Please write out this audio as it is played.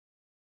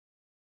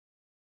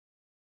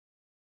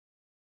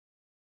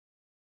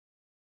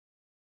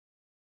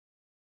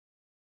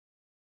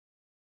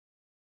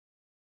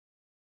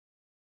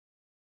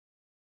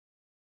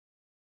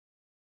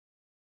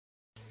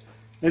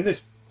In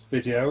this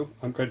video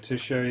I'm going to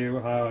show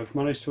you how I've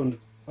managed to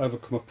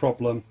overcome a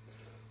problem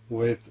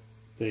with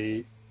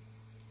the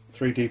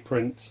 3D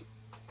print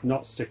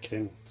not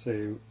sticking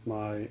to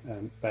my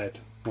bed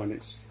when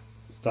it's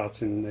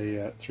starting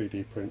the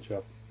 3D print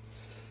job.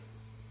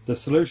 The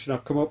solution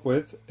I've come up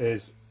with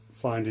is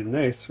finding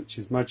this, which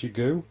is Magic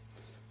Goo,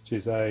 which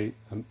is a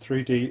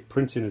 3D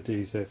printing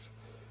adhesive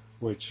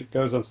which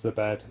goes onto the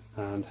bed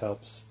and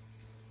helps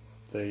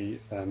the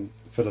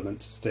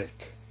filament to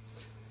stick.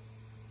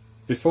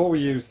 Before we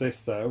use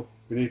this though,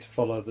 we need to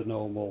follow the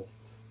normal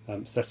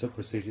setup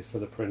procedure for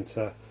the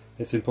printer.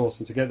 It's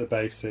important to get the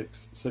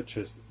basics such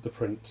as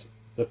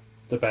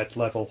the bed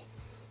level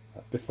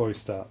before you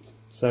start.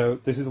 So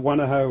this is a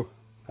Wanaho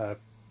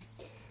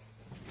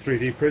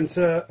 3D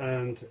printer,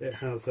 and it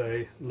has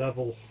a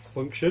level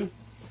function,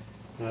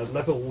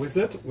 level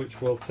wizard,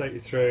 which will take you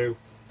through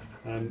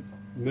and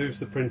moves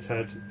the print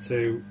head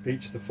to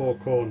each of the four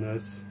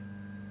corners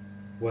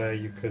where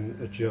you can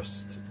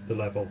adjust the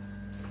level.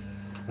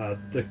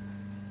 The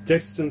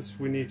distance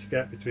we need to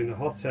get between the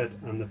hothead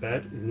and the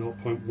bed is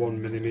 0.1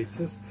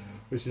 millimeters,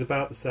 which is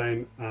about the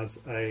same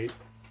as a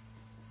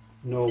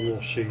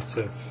normal sheet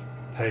of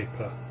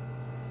paper.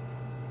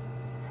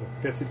 So if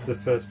we get it to the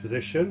first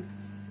position,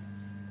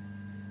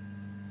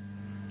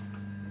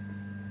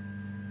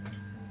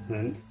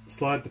 then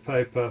slide the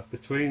paper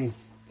between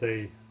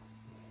the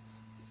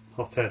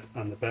hothead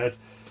and the bed.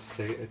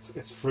 See,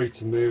 it's free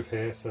to move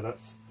here, so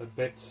that's a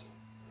bit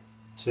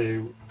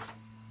too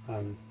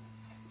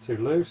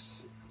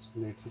loose, so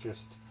we need to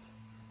just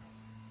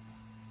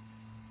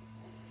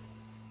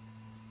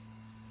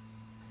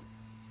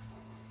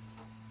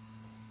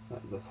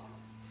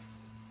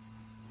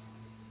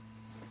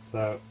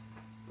so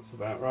that's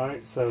about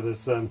right. So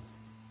there's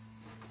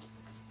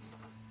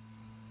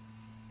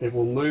it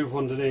will move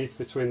underneath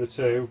between the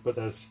two, but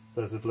there's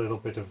a little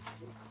bit of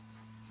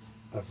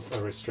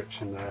a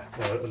restriction there,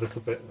 a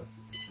little bit of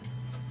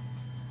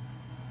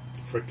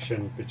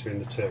friction between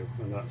the two,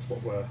 and that's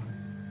what we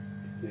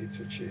need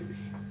to achieve.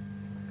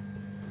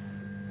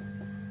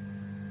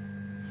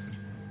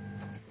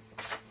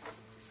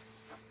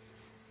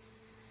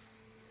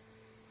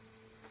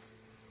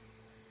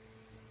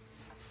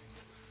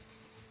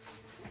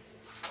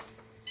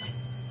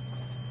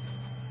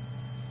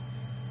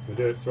 We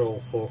do it for all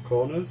four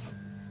corners.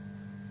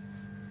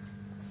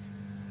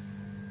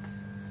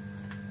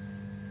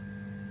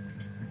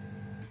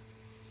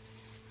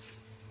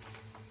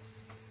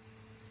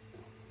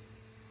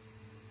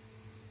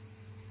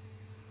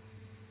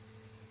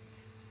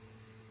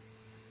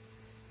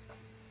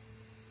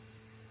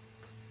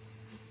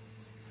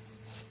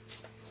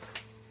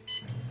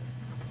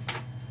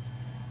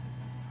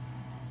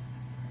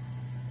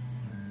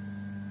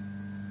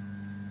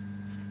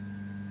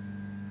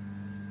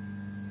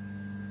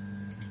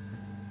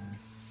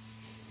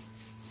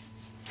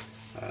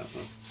 That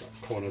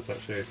corner's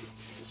actually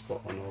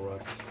spot on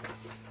alright.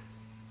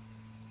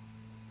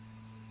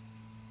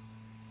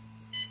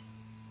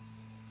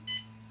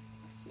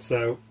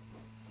 So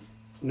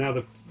now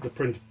the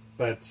print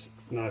bed's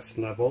nice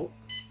and level,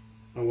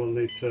 and we'll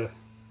need to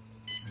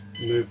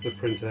move the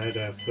printer head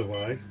out of the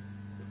way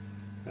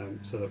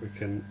so that we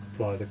can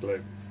apply the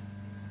glue.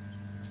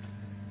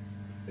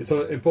 It's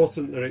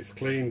important that it's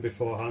clean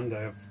beforehand.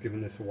 I have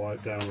given this a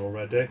wipe down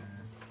already.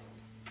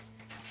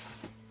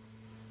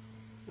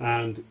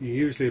 And you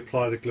usually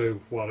apply the glue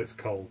while it's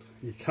cold.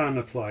 You can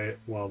apply it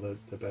while the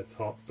bed's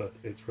hot, but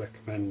it's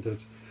recommended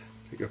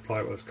that you apply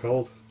it while it's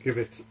cold. Give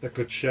it a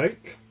good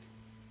shake,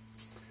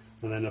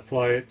 and then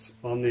apply it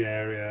on the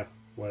area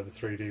where the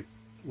print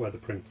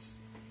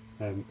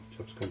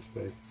job's going to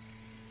be.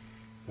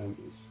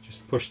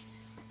 Just push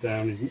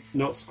down,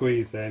 not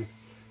squeeze in,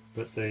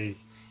 but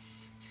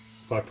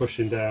by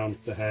pushing down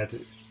the head,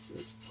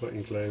 it's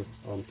putting glue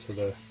onto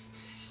the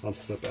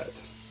bed.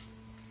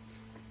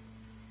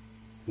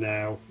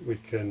 Now we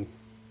can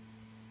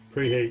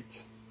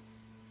preheat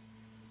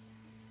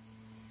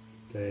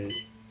the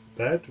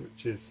bed,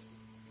 which is,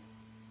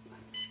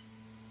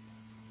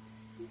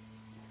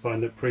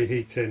 find that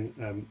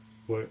preheating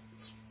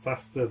works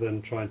faster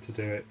than trying to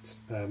do it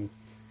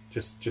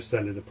just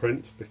sending the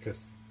print,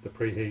 because the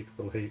preheat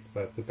will heat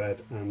both the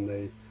bed and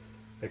the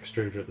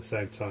extruder at the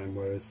same time,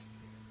 whereas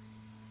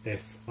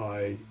if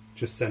I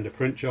just send a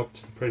print job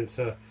to the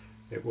printer,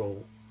 it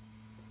will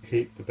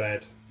heat the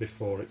bed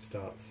before it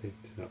starts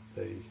heating up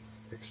the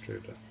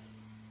extruder.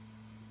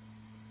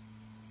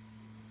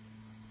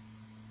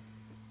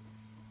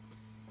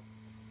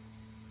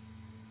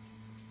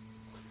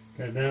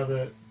 Okay, now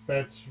the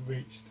bed's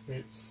reached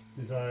its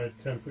desired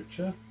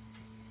temperature.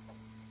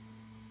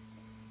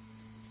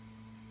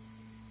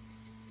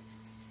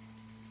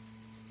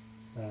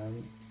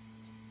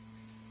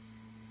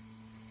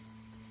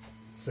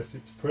 Set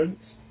it to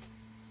print.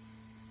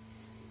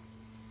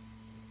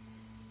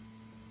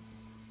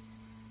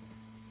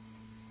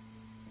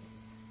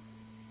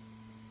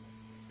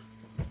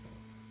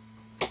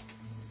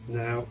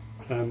 Now,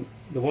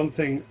 the one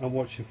thing I'm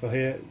watching for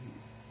here,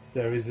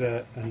 there is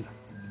a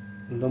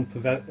lump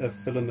of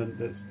filament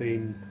that's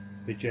been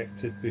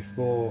ejected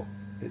before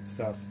it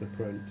starts the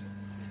print.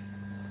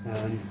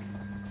 And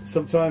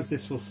sometimes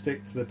this will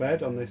stick to the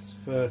bed on this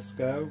first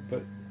go,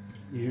 but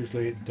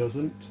usually it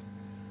doesn't.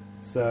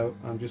 So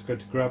I'm just going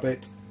to grab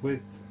it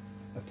with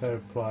a pair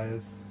of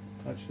pliers.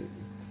 Actually,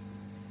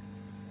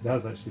 it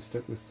has actually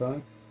stuck this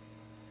time.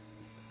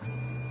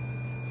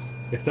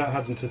 If that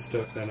hadn't have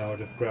stuck, then I would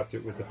have grabbed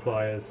it with the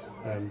pliers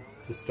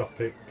to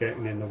stop it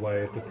getting in the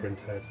way of the print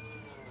head.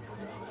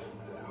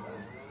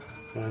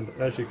 And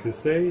as you can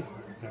see,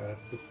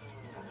 the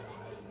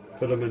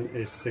filament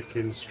is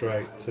sticking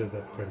straight to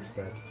the print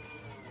bed.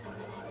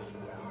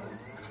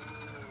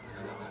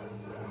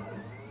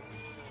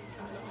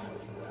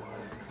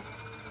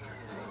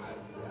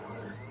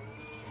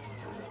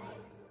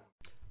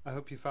 I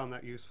hope you found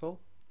that useful.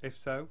 If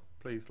so,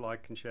 please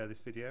like and share this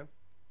video.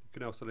 You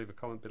can also leave a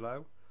comment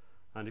below,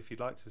 and if you'd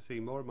like to see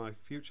more of my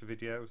future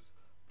videos,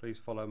 please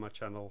follow my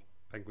channel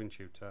Penguin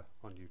Tutor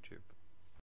on YouTube.